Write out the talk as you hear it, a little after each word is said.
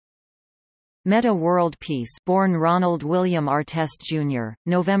Metta World Peace, born Ronald William Artest Jr.,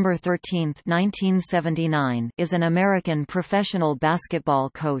 November 13, 1979, is an American professional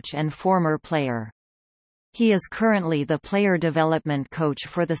basketball coach and former player. He is currently the player development coach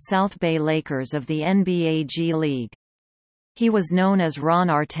for the South Bay Lakers of the NBA G League. He was known as Ron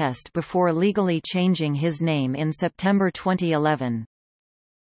Artest before legally changing his name in September 2011.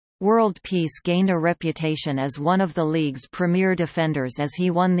 World Peace gained a reputation as one of the league's premier defenders as he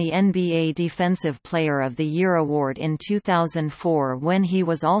won the NBA Defensive Player of the Year award in 2004 when he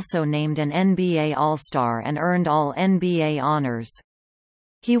was also named an NBA All-Star and earned All-NBA honors.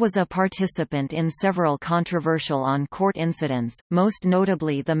 He was a participant in several controversial on-court incidents, most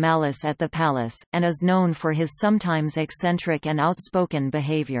notably the Malice at the Palace, and is known for his sometimes eccentric and outspoken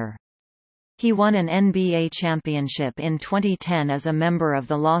behavior. He won an NBA championship in 2010 as a member of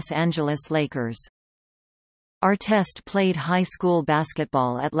the Los Angeles Lakers. Artest played high school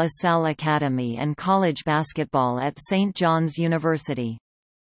basketball at La Salle Academy and college basketball at St. John's University.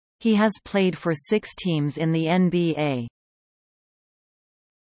 He has played for 6 teams in the NBA.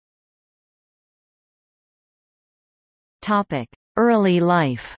 Early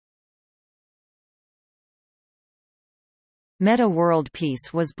life. Metta World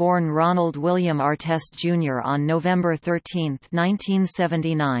Peace was born Ronald William Artest Jr. on November 13,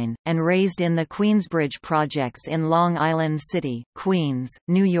 1979, and raised in the Queensbridge Projects in Long Island City, Queens,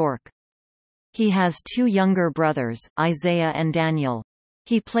 New York. He has 2 younger brothers, Isaiah and Daniel.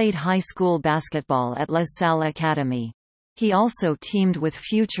 He played high school basketball at La Salle Academy. He also teamed with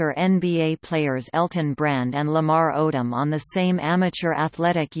future NBA players Elton Brand and Lamar Odom on the same Amateur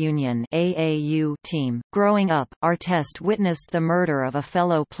Athletic Union (AAU) team. Growing up, Artest witnessed the murder of a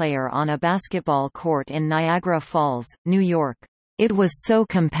fellow player on a basketball court in Niagara Falls, New York. "It was so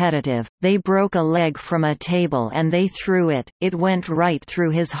competitive, they broke a leg from a table and they threw it, it went right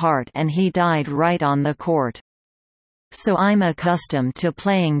through his heart and he died right on the court. So I'm accustomed to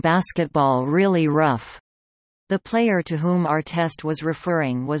playing basketball really rough." The player to whom Artest was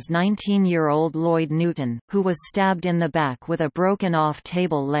referring was 19-year-old Lloyd Newton, who was stabbed in the back with a broken-off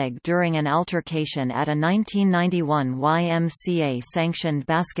table leg during an altercation at a 1991 YMCA-sanctioned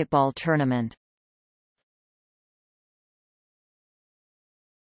basketball tournament.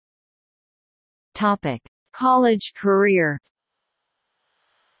 College career.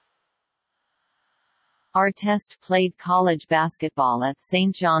 Artest played college basketball at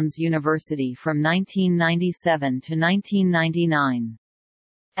St. John's University from 1997 to 1999.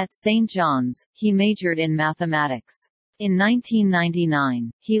 At St. John's, he majored in mathematics. In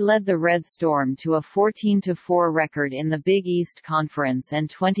 1999, he led the Red Storm to a 14-4 record in the Big East Conference and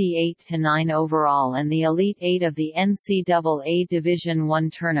 28-9 overall and the Elite Eight of the NCAA Division I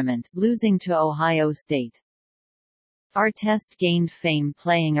tournament, losing to Ohio State. Artest gained fame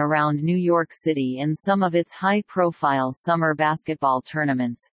playing around New York City in some of its high-profile summer basketball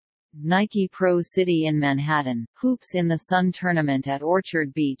tournaments. Nike Pro City in Manhattan, Hoops in the Sun Tournament at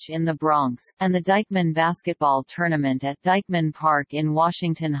Orchard Beach in the Bronx, and the Dyckman Basketball Tournament at Dyckman Park in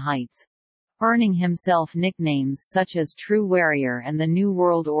Washington Heights. Earning himself nicknames such as True Warrior and the New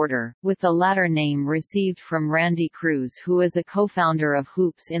World Order, with the latter name received from Randy Cruz, who is a co-founder of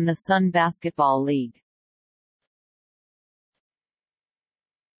Hoops in the Sun Basketball League.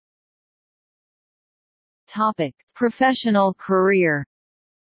 Professional career.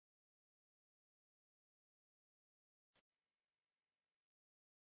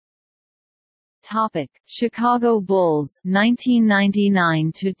 Chicago Bulls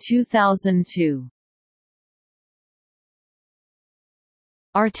 1999 to 2002.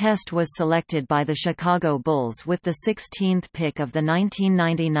 Artest was selected by the Chicago Bulls with the 16th pick of the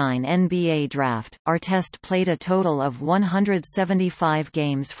 1999 NBA Draft. Artest played a total of 175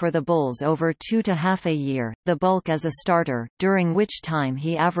 games for the Bulls over 2.5 a year, the bulk as a starter, during which time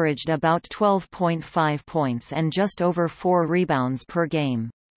he averaged about 12.5 points and just over 4 rebounds per game.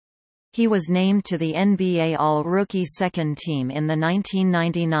 He was named to the NBA All-Rookie Second Team in the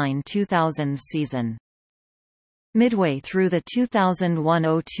 1999-2000 season. Midway through the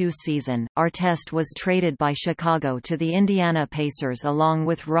 2001-02 season, Artest was traded by Chicago to the Indiana Pacers along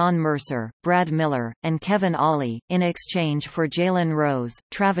with Ron Mercer, Brad Miller, and Kevin Ollie, in exchange for Jalen Rose,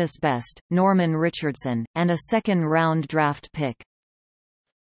 Travis Best, Norman Richardson, and a second-round draft pick.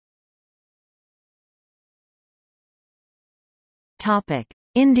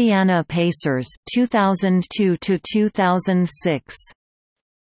 Indiana Pacers 2002 to 2006.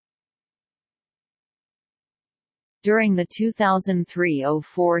 During the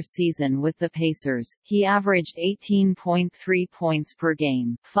 2003-04 season with the Pacers, he averaged 18.3 points per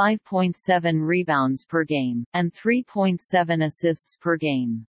game, 5.7 rebounds per game, and 3.7 assists per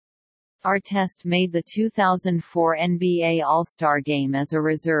game. Artest made the 2004 NBA All-Star Game as a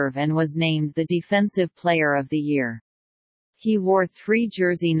reserve and was named the Defensive Player of the Year. He wore 3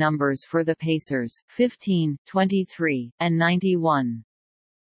 jersey numbers for the Pacers, 15, 23, and 91.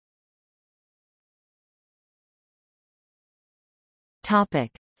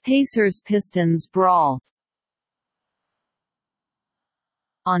 Pacers-Pistons brawl.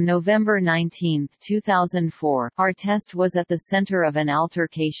 On November 19, 2004, Artest was at the center of an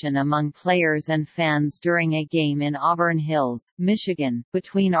altercation among players and fans during a game in Auburn Hills, Michigan,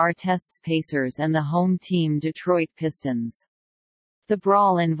 between Artest's Pacers and the home team Detroit Pistons. The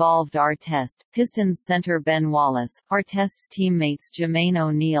brawl involved Artest, Pistons center Ben Wallace, Artest's teammates Jermaine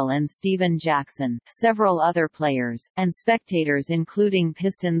O'Neal and Stephen Jackson, several other players, and spectators including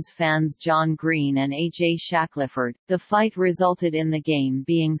Pistons fans John Green and A.J. Shackleford. The fight resulted in the game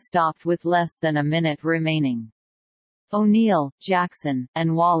being stopped with less than a minute remaining. O'Neal, Jackson,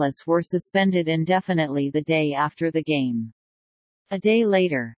 and Wallace were suspended indefinitely the day after the game. A day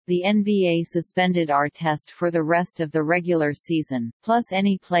later, the NBA suspended Artest for the rest of the regular season, plus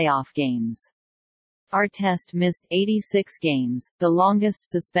any playoff games. Artest missed 86 games, the longest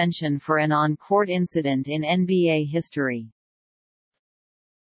suspension for an on-court incident in NBA history.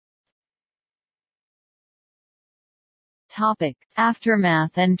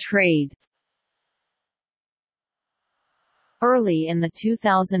 Aftermath and trade. Early in the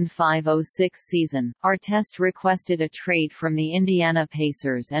 2005-06 season, Artest requested a trade from the Indiana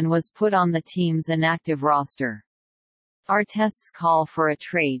Pacers and was put on the team's inactive roster. Artest's call for a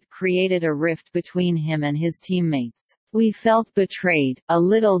trade created a rift between him and his teammates. "We felt betrayed, a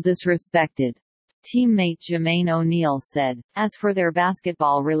little disrespected," teammate Jermaine O'Neal said. As for their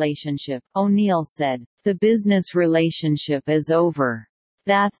basketball relationship, O'Neal said, "The business relationship is over.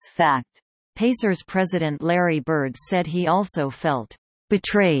 That's fact." Pacers president Larry Bird said he also felt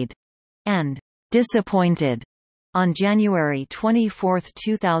betrayed and disappointed. On January 24,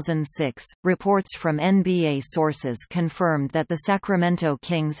 2006, reports from NBA sources confirmed that the Sacramento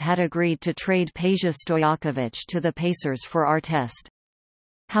Kings had agreed to trade Peja Stojakovic to the Pacers for Artest.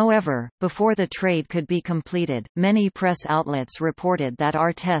 However, before the trade could be completed, many press outlets reported that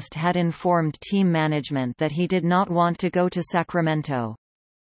Artest had informed team management that he did not want to go to Sacramento.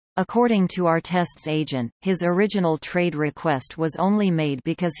 According to Artest's agent, his original trade request was only made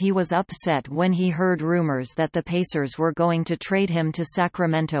because he was upset when he heard rumors that the Pacers were going to trade him to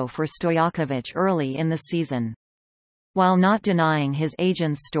Sacramento for Stojakovic early in the season. While not denying his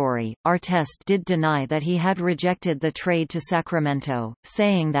agent's story, Artest did deny that he had rejected the trade to Sacramento,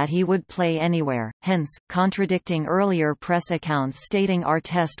 saying that he would play anywhere, hence, contradicting earlier press accounts stating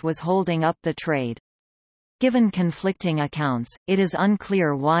Artest was holding up the trade. Given conflicting accounts, it is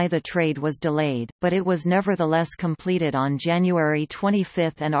unclear why the trade was delayed, but it was nevertheless completed on January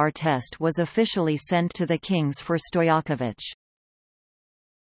 25 and Artest was officially sent to the Kings for Stojakovic.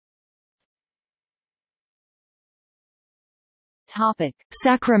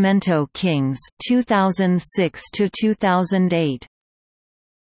 Sacramento Kings 2006 to 2008.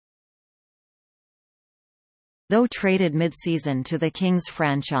 Though traded midseason to the Kings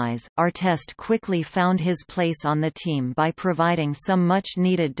franchise, Artest quickly found his place on the team by providing some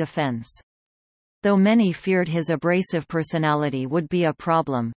much-needed defense. Though many feared his abrasive personality would be a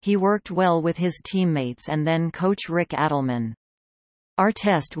problem, he worked well with his teammates and then coach Rick Adelman.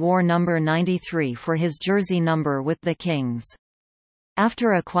 Artest wore number 93 for his jersey number with the Kings.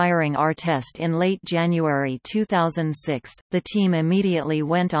 After acquiring Artest in late January 2006, the team immediately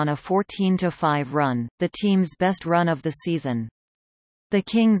went on a 14-5 run, the team's best run of the season. The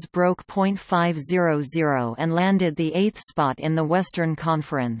Kings broke .500 and landed the 8th spot in the Western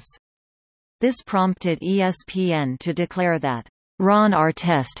Conference. This prompted ESPN to declare that, "Ron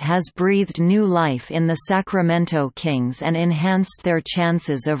Artest has breathed new life in the Sacramento Kings and enhanced their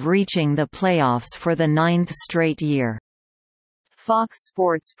chances of reaching the playoffs for the 9th straight year." Fox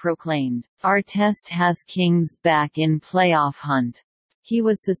Sports proclaimed, "Artest has Kings back in playoff hunt." He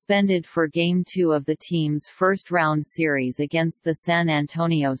was suspended for Game 2 of the team's first-round series against the San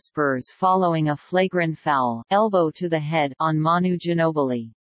Antonio Spurs following a flagrant foul, elbow to the head, on Manu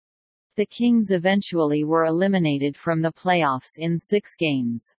Ginobili. The Kings eventually were eliminated from the playoffs in 6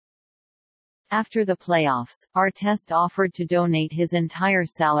 games. After the playoffs, Artest offered to donate his entire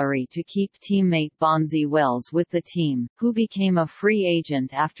salary to keep teammate Bonzi Wells with the team, who became a free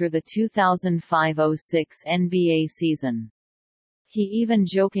agent after the 2005-06 NBA season. He even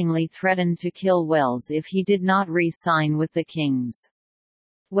jokingly threatened to kill Wells if he did not re-sign with the Kings.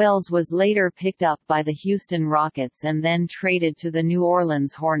 Wells was later picked up by the Houston Rockets and then traded to the New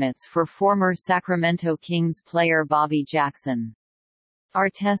Orleans Hornets for former Sacramento Kings player Bobby Jackson.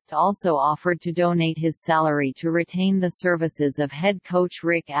 Artest also offered to donate his salary to retain the services of head coach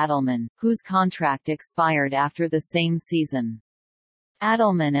Rick Adelman, whose contract expired after the same season.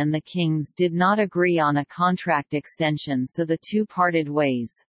 Adelman and the Kings did not agree on a contract extension, so the two parted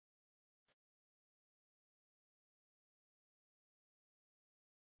ways.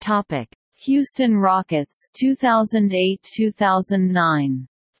 Houston Rockets 2008–2009.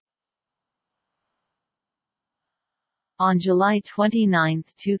 On July 29,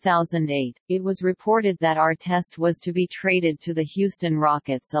 2008, it was reported that Artest was to be traded to the Houston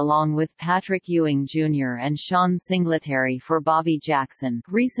Rockets along with Patrick Ewing Jr. and Sean Singletary for Bobby Jackson,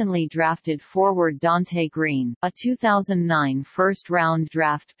 recently drafted forward Dante Green, a 2009 first-round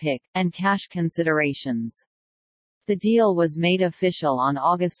draft pick, and cash considerations. The deal was made official on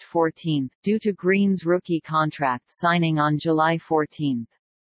August 14, due to Green's rookie contract signing on July 14.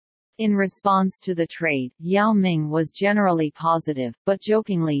 In response to the trade, Yao Ming was generally positive, but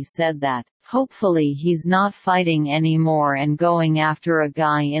jokingly said that, "Hopefully he's not fighting anymore and going after a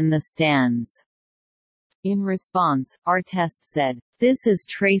guy in the stands." In response, Artest said, "This is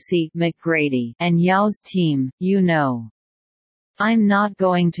Tracy McGrady and Yao's team, you know. I'm not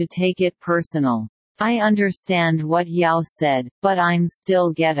going to take it personal. I understand what Yao said, but I'm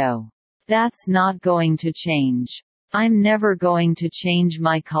still ghetto. That's not going to change. I'm never going to change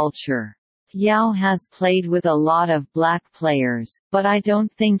my culture. Yao has played with a lot of black players, but I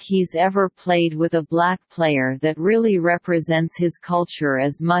don't think he's ever played with a black player that really represents his culture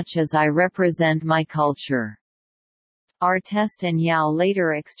as much as I represent my culture." Artest and Yao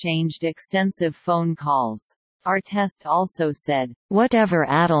later exchanged extensive phone calls. Artest also said, "Whatever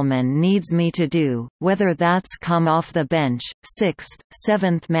Adelman needs me to do, whether that's come off the bench, 6th,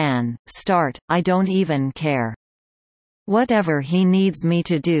 7th man, start, I don't even care. Whatever he needs me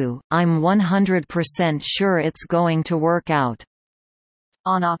to do, I'm 100% sure it's going to work out."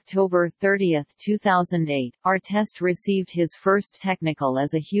 On October 30, 2008, Artest received his first technical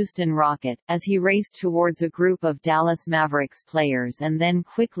as a Houston Rocket, as he raced towards a group of Dallas Mavericks players and then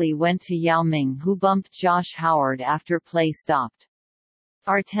quickly went to Yao Ming, who bumped Josh Howard after play stopped.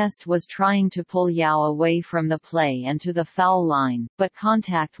 Artest was trying to pull Yao away from the play and to the foul line, but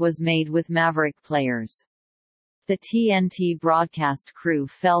contact was made with Maverick players. The TNT broadcast crew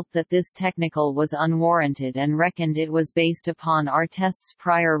felt that this technical was unwarranted and reckoned it was based upon Artest's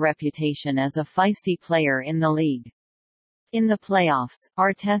prior reputation as a feisty player in the league. In the playoffs,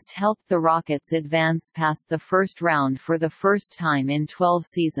 Artest helped the Rockets advance past the first round for the first time in 12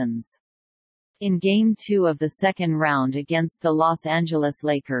 seasons. In Game 2 of the second round against the Los Angeles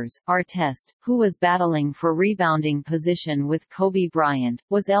Lakers, Artest, who was battling for rebounding position with Kobe Bryant,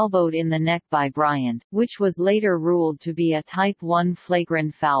 was elbowed in the neck by Bryant, which was later ruled to be a Type 1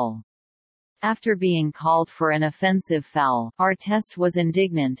 flagrant foul. After being called for an offensive foul, Artest was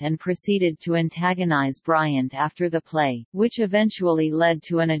indignant and proceeded to antagonize Bryant after the play, which eventually led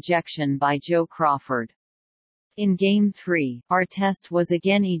to an ejection by Joe Crawford. In Game 3, Artest was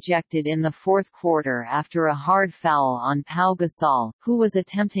again ejected in the fourth quarter after a hard foul on Pau Gasol, who was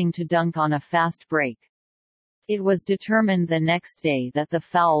attempting to dunk on a fast break. It was determined the next day that the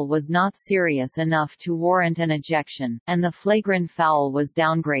foul was not serious enough to warrant an ejection, and the flagrant foul was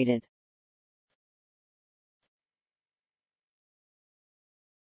downgraded.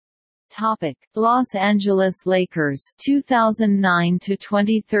 Los Angeles Lakers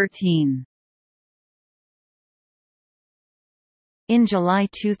 2009–2013. In July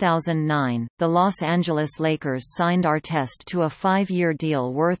 2009, the Los Angeles Lakers signed Artest to a 5-year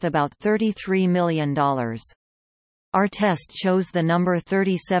deal worth about $33 million. Artest chose the number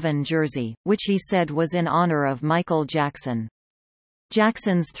 37 jersey, which he said was in honor of Michael Jackson.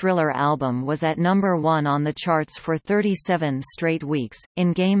 Jackson's Thriller album was at number 1 on the charts for 37 straight weeks.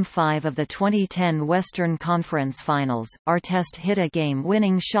 In Game 5 of the 2010 Western Conference Finals, Artest hit a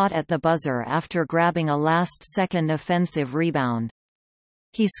game-winning shot at the buzzer after grabbing a last-second offensive rebound.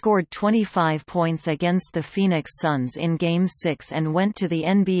 He scored 25 points against the Phoenix Suns in Game 6 and went to the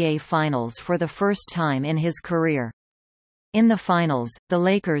NBA Finals for the first time in his career. In the finals, the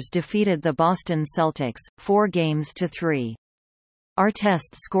Lakers defeated the Boston Celtics, 4-3.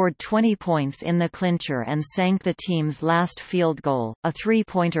 Artest scored 20 points in the clincher and sank the team's last field goal, a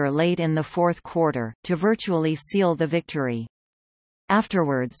three-pointer late in the fourth quarter, to virtually seal the victory.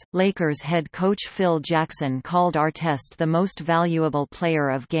 Afterwards, Lakers head coach Phil Jackson called Artest the most valuable player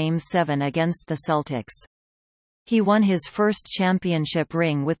of Game 7 against the Celtics. He won his first championship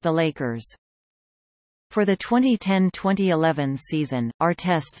ring with the Lakers. For the 2010-2011 season,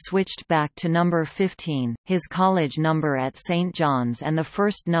 Artest switched back to number 15, his college number at St. John's and the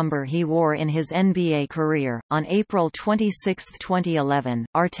first number he wore in his NBA career. On April 26, 2011,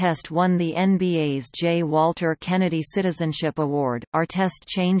 Artest won the NBA's J. Walter Kennedy Citizenship Award. Artest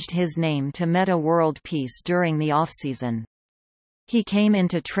changed his name to Metta World Peace during the offseason. He came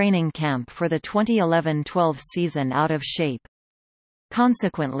into training camp for the 2011-12 season out of shape.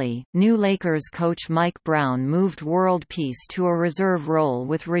 Consequently, new Lakers coach Mike Brown moved World Peace to a reserve role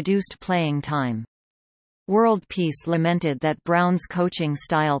with reduced playing time. World Peace lamented that Brown's coaching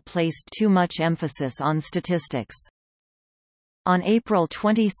style placed too much emphasis on statistics. On April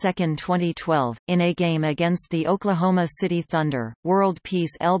 22, 2012, in a game against the Oklahoma City Thunder, World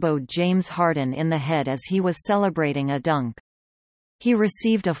Peace elbowed James Harden in the head as he was celebrating a dunk. He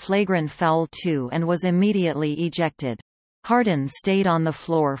received a flagrant foul too and was immediately ejected. Harden stayed on the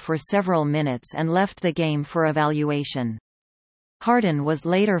floor for several minutes and left the game for evaluation. Harden was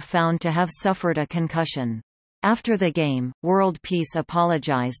later found to have suffered a concussion. After the game, World Peace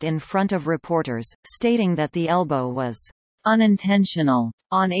apologized in front of reporters, stating that the elbow was unintentional.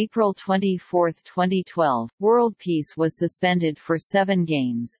 On April 24, 2012, World Peace was suspended for 7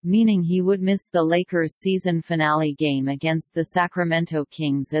 games, meaning he would miss the Lakers' season finale game against the Sacramento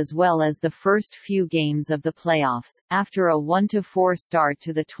Kings as well as the first few games of the playoffs. After a 1-4 start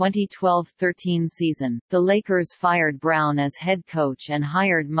to the 2012-13 season, the Lakers fired Brown as head coach and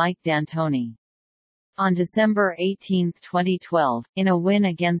hired Mike D'Antoni. On December 18, 2012, in a win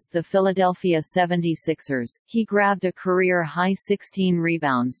against the Philadelphia 76ers, he grabbed a career-high 16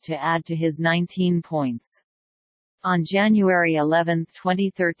 rebounds to add to his 19 points. On January 11,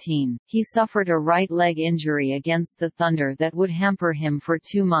 2013, he suffered a right leg injury against the Thunder that would hamper him for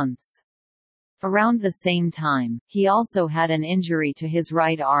 2 months. Around the same time, he also had an injury to his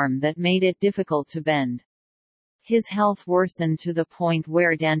right arm that made it difficult to bend. His health worsened to the point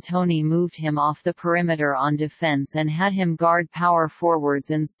where D'Antoni moved him off the perimeter on defense and had him guard power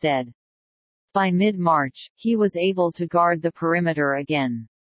forwards instead. By mid-March, he was able to guard the perimeter again.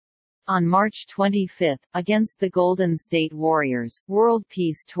 On March 25, against the Golden State Warriors, World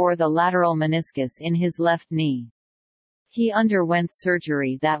Peace tore the lateral meniscus in his left knee. He underwent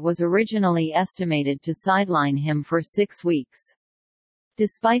surgery that was originally estimated to sideline him for 6 weeks.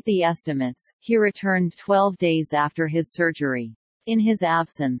 Despite the estimates, he returned 12 days after his surgery. In his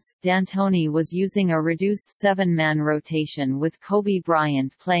absence, D'Antoni was using a reduced 7-man rotation with Kobe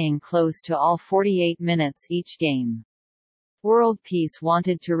Bryant playing close to all 48 minutes each game. World Peace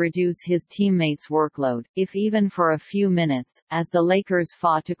wanted to reduce his teammates' workload, if even for a few minutes, as the Lakers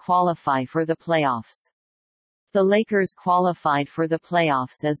fought to qualify for the playoffs. The Lakers qualified for the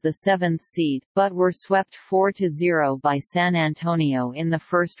playoffs as the 7th seed, but were swept 4-0 by San Antonio in the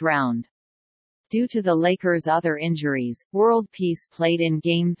first round. Due to the Lakers' other injuries, World Peace played in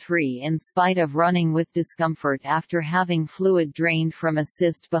Game 3 in spite of running with discomfort after having fluid drained from a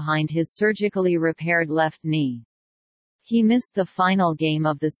cyst behind his surgically repaired left knee. He missed the final game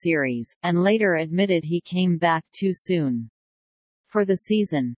of the series, and later admitted he came back too soon. For the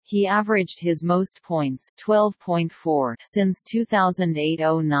season, he averaged his most points, 12.4, since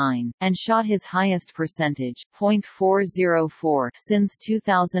 2008-09, and shot his highest percentage, .404, since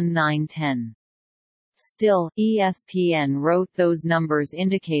 2009-10. Still, ESPN wrote those numbers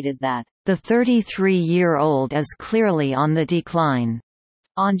indicated that the 33-year-old is clearly on the decline.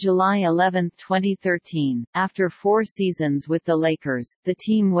 On July 11, 2013, after 4 seasons with the Lakers, the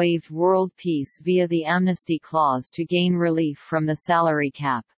team waived World Peace via the amnesty clause to gain relief from the salary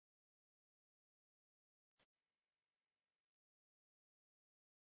cap.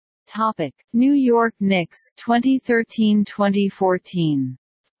 Topic: New York Knicks 2013-2014.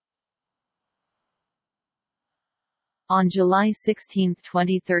 On July 16,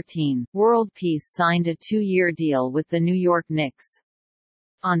 2013, World Peace signed a 2-year deal with the New York Knicks.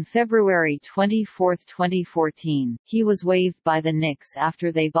 On February 24, 2014, he was waived by the Knicks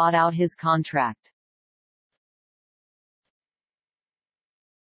after they bought out his contract.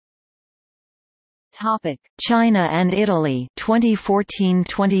 Topic: China and Italy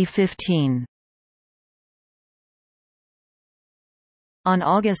 2014-2015. On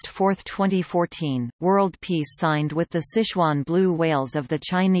August 4, 2014, World Peace signed with the Sichuan Blue Whales of the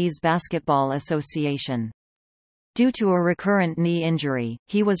Chinese Basketball Association. Due to a recurrent knee injury,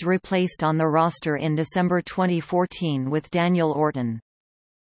 he was replaced on the roster in December 2014 with Daniel Orton.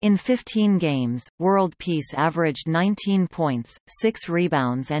 In 15 games, World Peace averaged 19 points, 6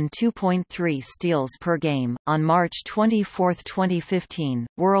 rebounds and 2.3 steals per game. On March 24, 2015,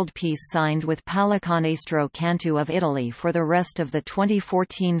 World Peace signed with Pallacanestro Cantu of Italy for the rest of the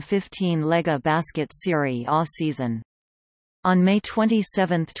 2014-15 Lega Basket Serie A season. On May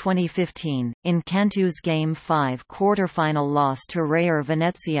 27, 2015, in Cantu's Game 5 quarterfinal loss to Reyer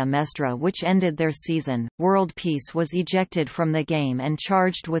Venezia Mestre which ended their season, World Peace was ejected from the game and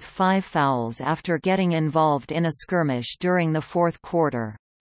charged with 5 fouls after getting involved in a skirmish during the fourth quarter.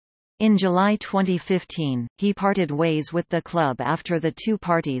 In July 2015, he parted ways with the club after the two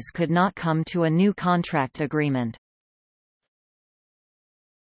parties could not come to a new contract agreement.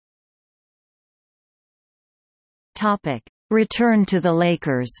 Return to the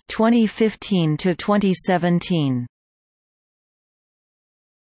Lakers 2015 to 2017.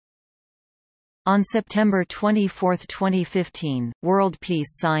 On September 24, 2015, World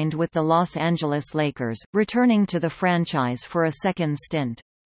Peace signed with the Los Angeles Lakers, returning to the franchise for a second stint.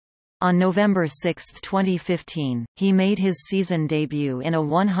 On November 6, 2015, he made his season debut in a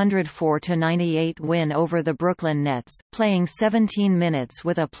 104-98 win over the Brooklyn Nets, playing 17 minutes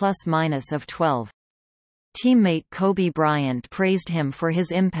with a plus-minus of 12. Teammate Kobe Bryant praised him for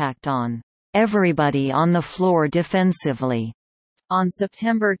his impact on everybody on the floor defensively. On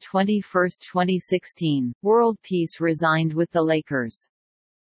September 21, 2016, World Peace resigned with the Lakers.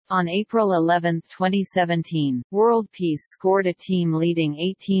 On April 11, 2017, World Peace scored a team-leading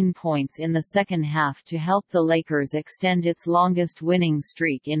 18 points in the second half to help the Lakers extend its longest winning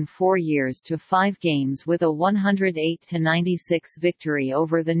streak in 4 years to 5 games with a 108-96 victory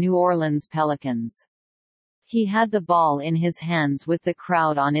over the New Orleans Pelicans. He had the ball in his hands with the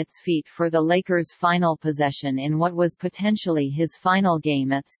crowd on its feet for the Lakers' final possession in what was potentially his final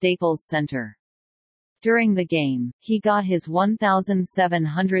game at Staples Center. During the game, he got his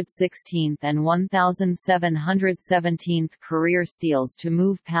 1,716th and 1,717th career steals to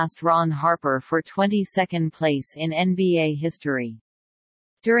move past Ron Harper for 22nd place in NBA history.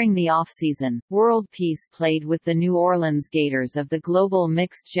 During the offseason, World Peace played with the New Orleans Gators of the Global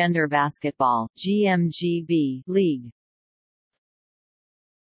Mixed Gender Basketball (GMGB) League.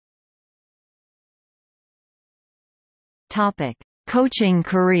 Topic: Coaching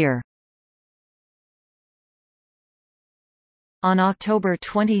career. On October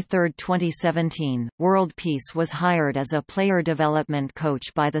 23, 2017, World Peace was hired as a player development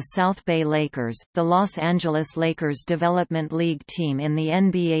coach by the South Bay Lakers, the Los Angeles Lakers Development League team in the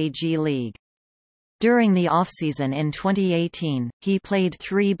NBA G League. During the offseason in 2018, he played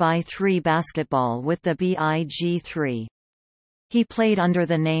 3x3 basketball with the Big 3. He played under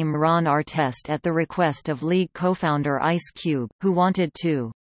the name Ron Artest at the request of league co-founder Ice Cube, who wanted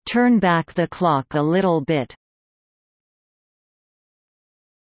to turn back the clock a little bit.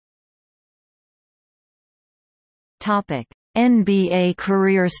 NBA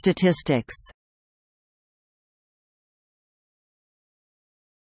career statistics.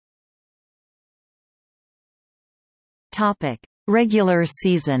 Regular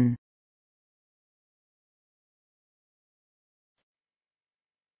season.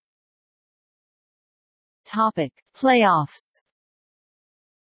 Playoffs.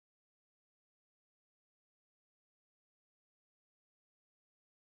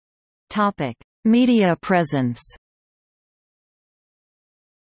 Media presence.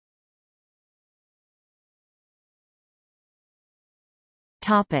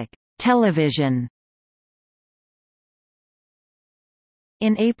 Television.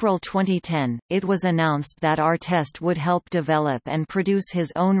 In April 2010, it was announced that Artest would help develop and produce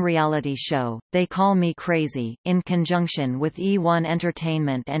his own reality show, They Call Me Crazy, in conjunction with E1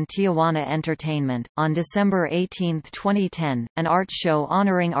 Entertainment and Tijuana Entertainment. On December 18, 2010, an art show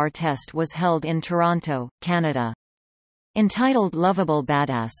honoring Artest was held in Toronto, Canada. Entitled Lovable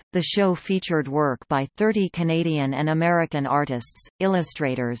Badass, the show featured work by 30 Canadian and American artists,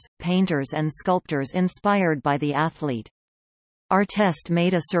 illustrators, painters and sculptors inspired by the athlete. Artest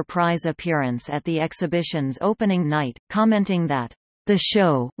made a surprise appearance at the exhibition's opening night, commenting that, "The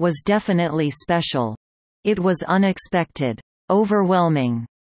show was definitely special. It was unexpected. Overwhelming."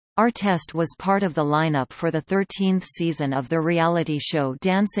 Artest was part of the lineup for the 13th season of the reality show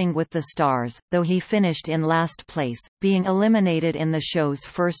Dancing with the Stars, though he finished in last place, being eliminated in the show's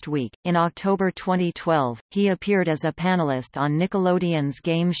first week. In October 2012, he appeared as a panelist on Nickelodeon's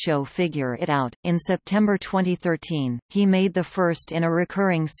game show Figure It Out. In September 2013, he made the first in a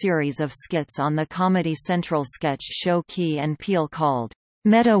recurring series of skits on the Comedy Central sketch show Key and Peele called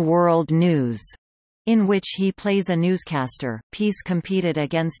Metta World News. in which he plays a newscaster. Peace competed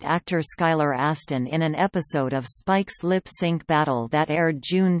against actor Skylar Astin in an episode of Spike's Lip Sync Battle that aired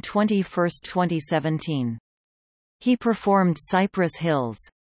June 21, 2017. He performed Cypress Hill's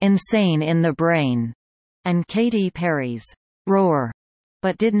 "Insane in the Brain" and Katy Perry's "Roar,"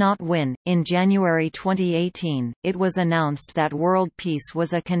 but did not win. In January 2018, it was announced that World Peace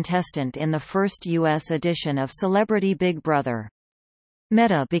was a contestant in the first U.S. edition of Celebrity Big Brother.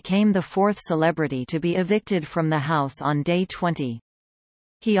 Metta became the fourth celebrity to be evicted from the house on day 20.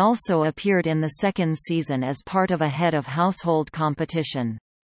 He also appeared in the second season as part of a head of household competition.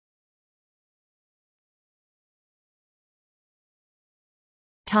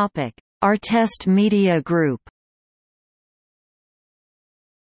 Artest Media Group.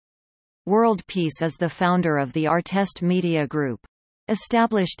 World Peace is the founder of the Artest Media Group.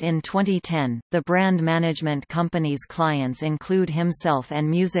 Established in 2010, the brand management company's clients include himself and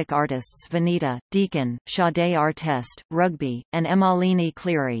music artists Vanita, Deacon, Sade Artest, Rugby, and Emalini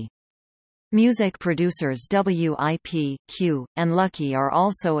Cleary. Music producers WIP, Q, and Lucky are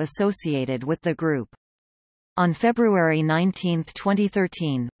also associated with the group. On February 19,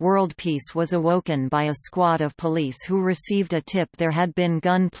 2013, World Peace was awoken by a squad of police who received a tip there had been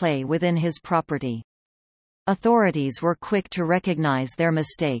gun play within his property. Authorities were quick to recognize their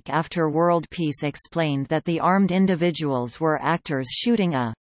mistake after World Peace explained that the armed individuals were actors shooting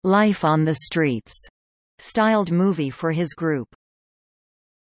a "Life on the Streets" styled movie for his group.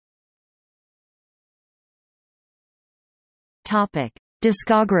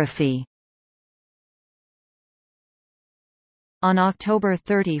 Discography. On October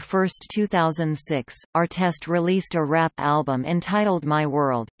 31, 2006, Artest released a rap album entitled My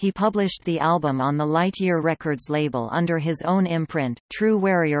World. He published the album on the Lightyear Records label under his own imprint, True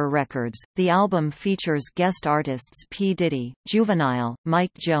Warrior Records. The album features guest artists P. Diddy, Juvenile,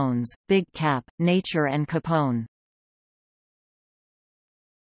 Mike Jones, Big Cap, Nature and Capone.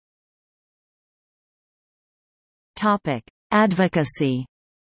 Advocacy.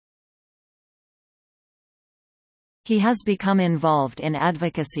 He has become involved in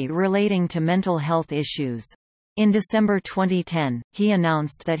advocacy relating to mental health issues. In December 2010, he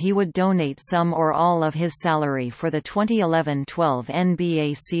announced that he would donate some or all of his salary for the 2011-12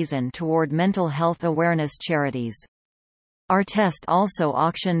 NBA season toward mental health awareness charities. Artest also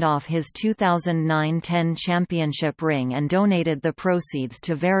auctioned off his 2009-10 championship ring and donated the proceeds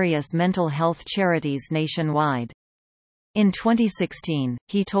to various mental health charities nationwide. In 2016,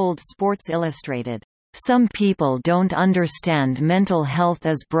 he told Sports Illustrated, "Some people don't understand mental health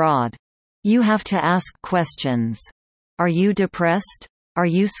is broad. You have to ask questions. Are you depressed? Are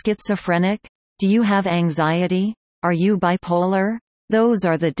you schizophrenic? Do you have anxiety? Are you bipolar? Those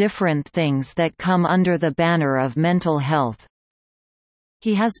are the different things that come under the banner of mental health."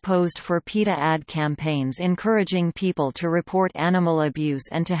 He has posed for PETA ad campaigns encouraging people to report animal abuse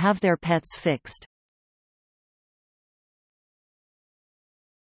and to have their pets fixed.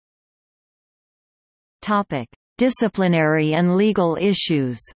 Disciplinary and legal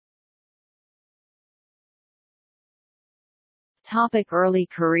issues. Early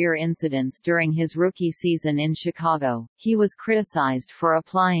career incidents. During his rookie season in Chicago, he was criticized for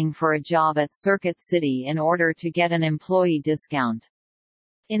applying for a job at Circuit City in order to get an employee discount.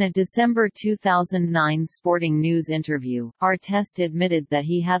 In a December 2009 Sporting News interview, Artest admitted that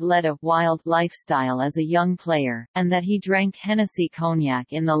he had led a «wild» lifestyle as a young player, and that he drank Hennessy cognac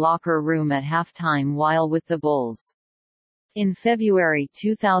in the locker room at halftime while with the Bulls. In February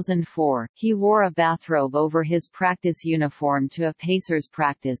 2004, he wore a bathrobe over his practice uniform to a Pacers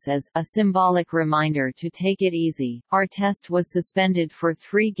practice as a symbolic reminder to take it easy. Artest was suspended for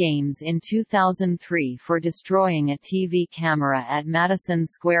 3 games in 2003 for destroying a TV camera at Madison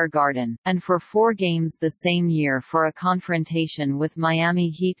Square Garden, and for 4 games the same year for a confrontation with Miami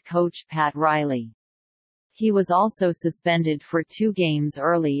Heat coach Pat Riley. He was also suspended for 2 games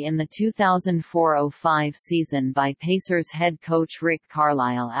early in the 2004-05 season by Pacers head coach Rick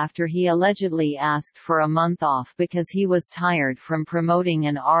Carlisle after he allegedly asked for a month off because he was tired from promoting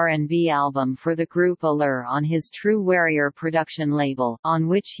an R&B album for the group Allure on his True Warrior production label, on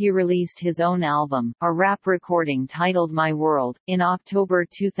which he released his own album, a rap recording titled My World, in October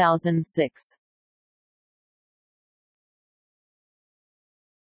 2006.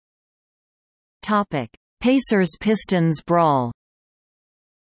 Pacers-Pistons brawl.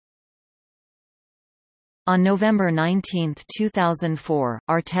 On November 19, 2004,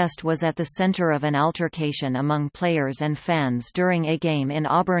 Artest was at the center of an altercation among players and fans during a game in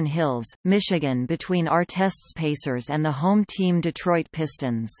Auburn Hills, Michigan between Artest's Pacers and the home team Detroit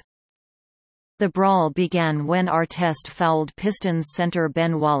Pistons. The brawl began when Artest fouled Pistons center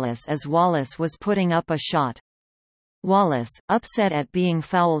Ben Wallace as Wallace was putting up a shot. Wallace, upset at being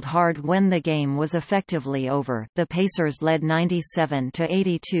fouled hard when the game was effectively over, the Pacers led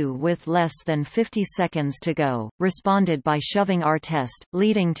 97-82 with less than 50 seconds to go, responded by shoving Artest,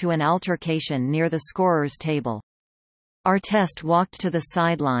 leading to an altercation near the scorer's table. Artest walked to the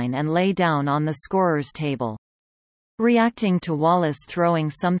sideline and lay down on the scorer's table. Reacting to Wallace throwing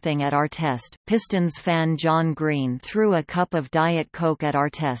something at Artest, Pistons fan John Green threw a cup of Diet Coke at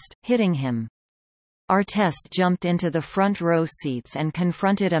Artest, hitting him. Artest jumped into the front row seats and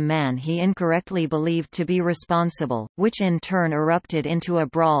confronted a man he incorrectly believed to be responsible, which in turn erupted into a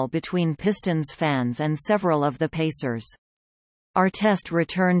brawl between Pistons fans and several of the Pacers. Artest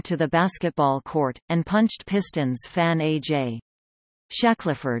returned to the basketball court, and punched Pistons fan A.J.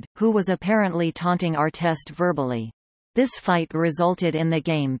 Shackleford, who was apparently taunting Artest verbally. This fight resulted in the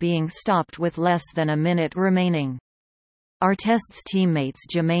game being stopped with less than a minute remaining. Artest's teammates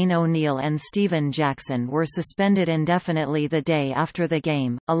Jermaine O'Neal and Stephen Jackson were suspended indefinitely the day after the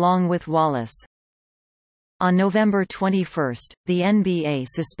game, along with Wallace. On November 21, the NBA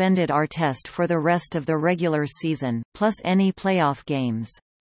suspended Artest for the rest of the regular season, plus any playoff games.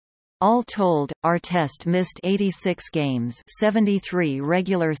 All told, Artest missed 86 games, 73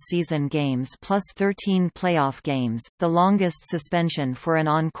 regular season games plus 13 playoff games, the longest suspension for an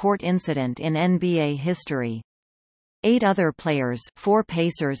on-court incident in NBA history. 8 other players, 4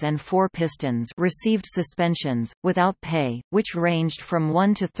 Pacers and 4 Pistons, received suspensions, without pay, which ranged from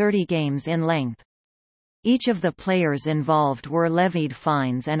 1 to 30 games in length. Each of the players involved were levied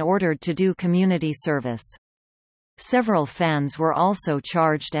fines and ordered to do community service. Several fans were also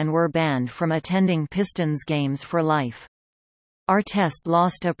charged and were banned from attending Pistons games for life. Artest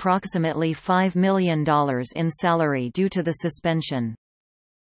lost approximately $5 million in salary due to the suspension.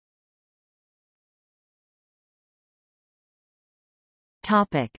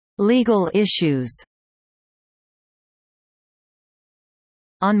 Legal issues.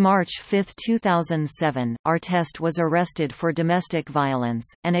 On March 5, 2007, Artest was arrested for domestic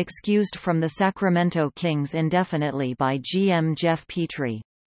violence, and excused from the Sacramento Kings indefinitely by GM Jeff Petrie.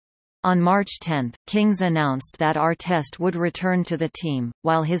 On March 10, Kings announced that Artest would return to the team,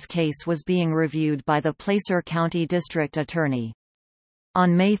 while his case was being reviewed by the Placer County District Attorney.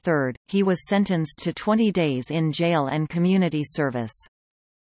 On May 3, he was sentenced to 20 days in jail and community service.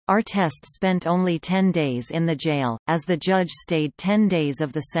 Artest spent only 10 days in the jail, as the judge stayed 10 days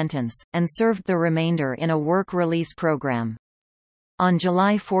of the sentence, and served the remainder in a work release program. On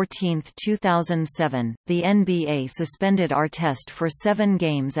July 14, 2007, the NBA suspended Artest for 7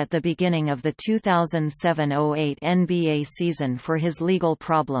 games at the beginning of the 2007-08 NBA season for his legal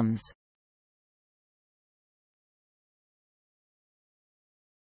problems.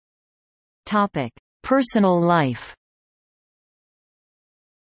 Personal life.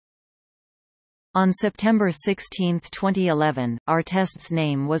 On September 16, 2011, Artest's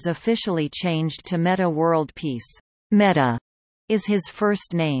name was officially changed to Metta World Peace. Metta is his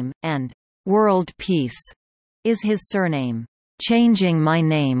first name, and World Peace is his surname. Changing my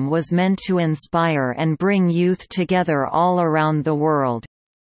name was meant to inspire and bring youth together all around the world,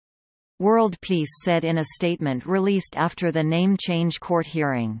 World Peace said in a statement released after the name change court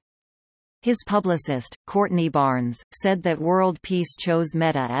hearing. His publicist, Courtney Barnes, said that World Peace chose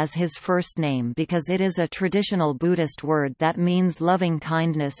Metta as his first name because it is a traditional Buddhist word that means loving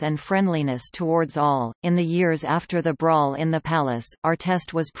kindness and friendliness towards all. In the years after the brawl in the palace,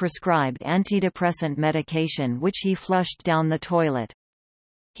 Artest was prescribed antidepressant medication which he flushed down the toilet.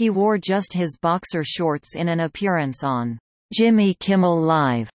 He wore just his boxer shorts in an appearance on Jimmy Kimmel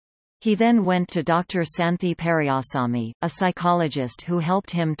Live. He then went to Dr. Santhi Periasamy, a psychologist who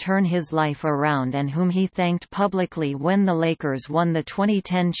helped him turn his life around and whom he thanked publicly when the Lakers won the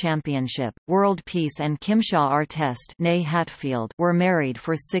 2010 championship. World Peace and Kimshaw Artest née Hatfield were married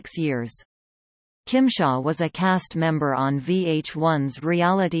for 6 years. Kimshaw was a cast member on VH1's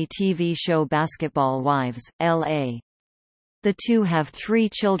reality TV show Basketball Wives, L.A. The two have 3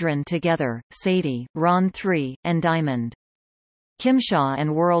 children together, Sadie, Ron 3, and Diamond. Kimshaw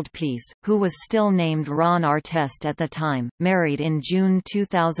and World Peace, who was still named Ron Artest at the time, married in June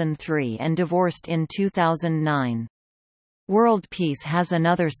 2003 and divorced in 2009. World Peace has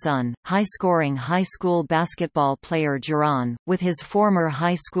another son, high-scoring high school basketball player Jaron, with his former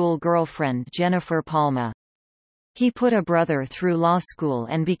high school girlfriend Jennifer Palma. He put a brother through law school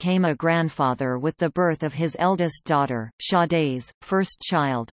and became a grandfather with the birth of his eldest daughter, Sade's first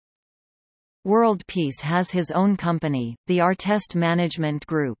child. World Peace has his own company, the Artest Management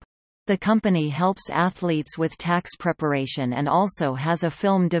Group. The company helps athletes with tax preparation and also has a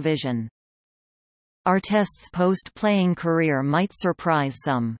film division. Artest's post-playing career might surprise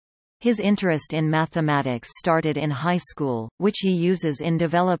some. His interest in mathematics started in high school, which he uses in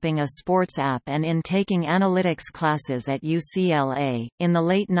developing a sports app and in taking analytics classes at UCLA. In the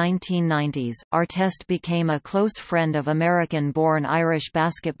late 1990s, Artest became a close friend of American-born Irish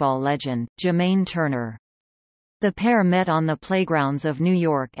basketball legend, Jermaine Turner. The pair met on the playgrounds of New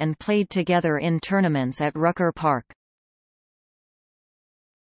York and played together in tournaments at Rucker Park.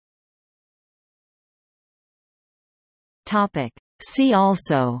 See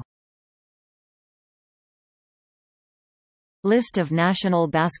also: List of National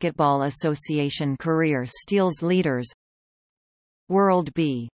Basketball Association career steals leaders, World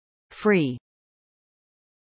B. Free